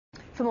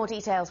For more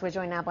details, we're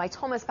joined now by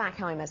Thomas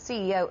Bachheimer,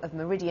 CEO of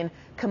Meridian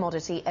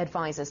Commodity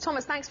Advisors.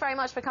 Thomas, thanks very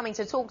much for coming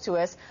to talk to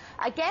us.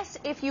 I guess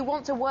if you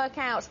want to work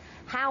out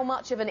how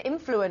much of an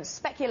influence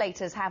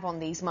speculators have on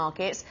these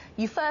markets,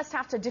 you first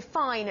have to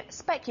define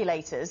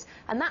speculators,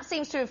 and that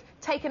seems to have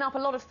taken up a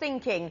lot of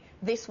thinking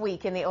this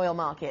week in the oil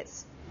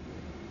markets.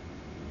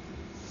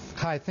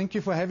 Hi, thank you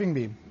for having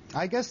me.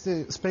 I guess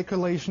the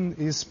speculation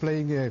is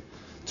playing a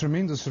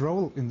tremendous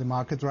role in the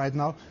market right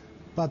now.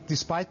 But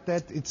despite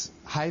that, it's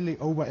highly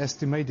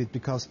overestimated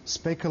because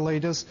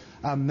speculators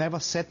are never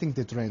setting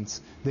the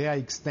trends. They are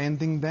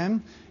extending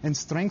them and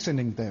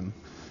strengthening them.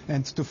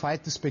 And to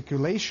fight the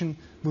speculation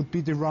would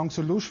be the wrong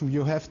solution.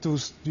 You have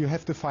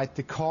to fight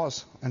the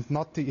cause and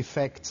not the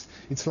effects.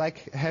 It's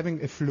like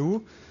having a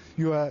flu.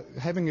 You are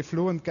having a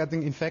flu and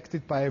getting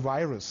infected by a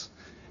virus.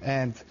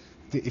 And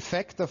the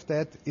effect of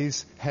that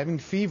is having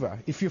fever.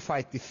 If you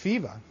fight the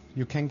fever,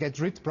 you can get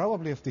rid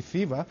probably of the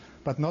fever,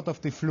 but not of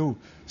the flu.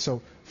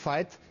 So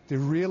fight the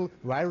real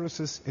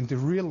viruses and the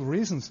real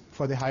reasons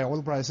for the high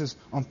oil prices,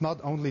 and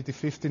not only the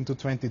 $15 to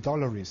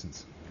 $20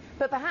 reasons.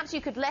 But perhaps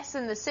you could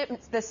lessen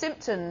the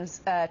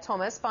symptoms,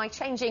 Thomas, by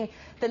changing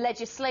the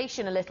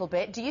legislation a little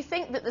bit. Do you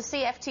think that the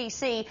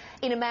CFTC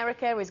in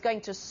America is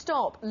going to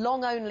stop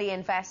long-only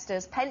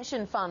investors,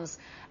 pension funds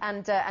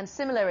and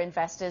similar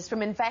investors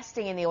from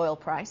investing in the oil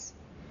price?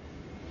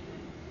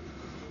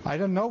 I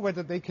don't know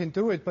whether they can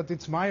do it, but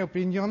it's my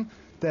opinion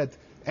that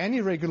any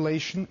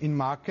regulation in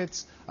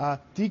markets are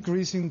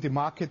decreasing the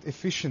market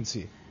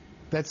efficiency.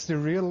 That's the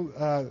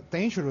real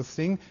dangerous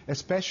thing,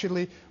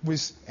 especially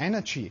with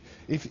energy.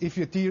 If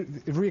you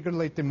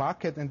deregulate the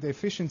market and the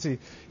efficiency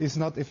is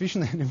not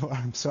efficient anymore,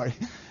 I'm sorry,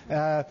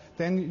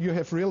 then you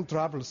have real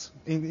troubles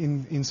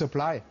in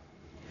supply.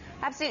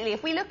 Absolutely.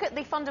 If we look at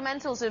the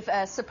fundamentals of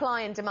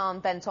supply and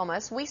demand then,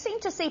 Thomas, we seem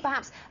to see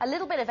perhaps a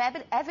little bit of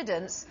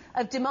evidence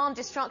of demand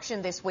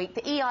destruction this week.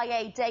 The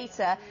EIA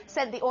data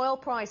sent the oil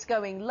price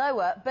going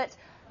lower, but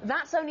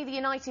that's only the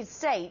United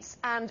States,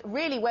 and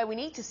really where we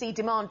need to see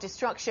demand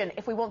destruction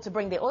if we want to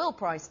bring the oil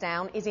price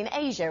down is in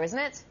Asia, isn't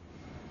it?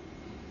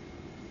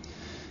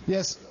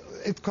 Yes,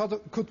 it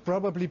could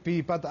probably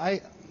be, but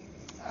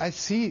I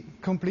see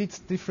complete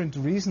different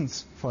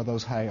reasons for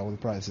those high oil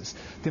prices.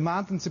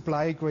 Demand and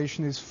supply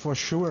equation is for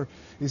sure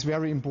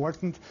very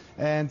important,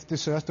 and the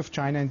thirst of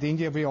China and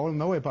India, we all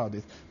know about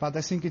it. But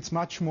I think it's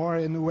much more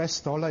an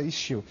US dollar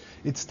issue.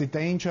 It's the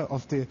danger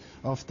of the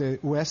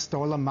US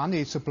dollar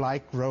money supply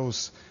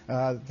growth.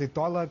 The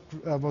dollar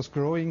was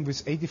growing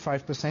with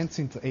 85%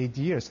 since 8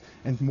 years,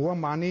 and more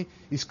money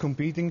is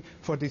competing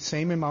for the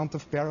same amount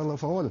of barrel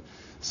of oil.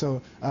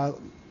 So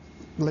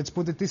let's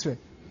put it this way.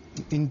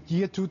 In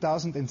year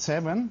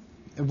 2007,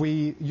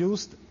 we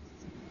used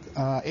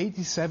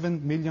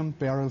 87 million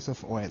barrels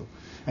of oil,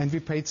 and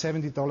we paid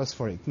 $70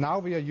 for it. Now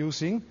we are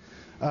using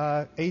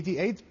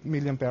 88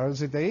 million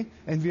barrels a day,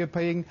 and we are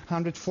paying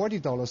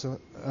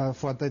 $140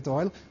 for that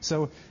oil.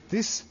 So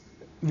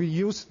we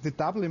use the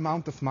double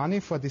amount of money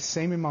for the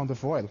same amount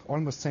of oil,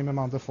 almost same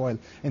amount of oil.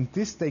 And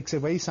this takes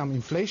away some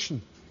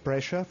inflation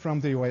pressure from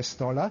the US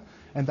dollar,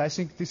 and I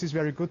think this is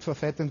very good for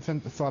Fed and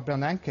for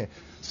Bernanke.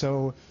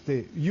 So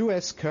the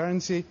US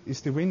currency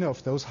is the winner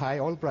of those high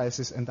oil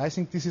prices, and I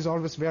think this is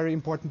always very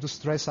important to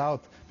stress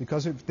out,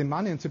 because if the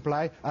money and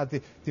supply are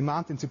the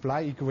demand and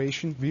supply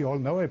equation, we all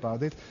know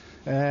about it,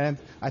 and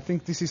I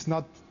think this is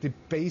not the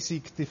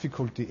basic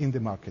difficulty in the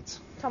markets.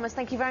 Thomas,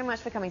 thank you very much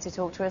for coming to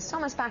talk to us.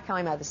 Thomas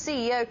Bachheimer, the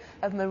CEO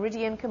of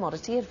Meridian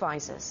Commodity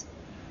Advisors.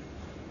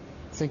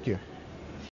 Thank you.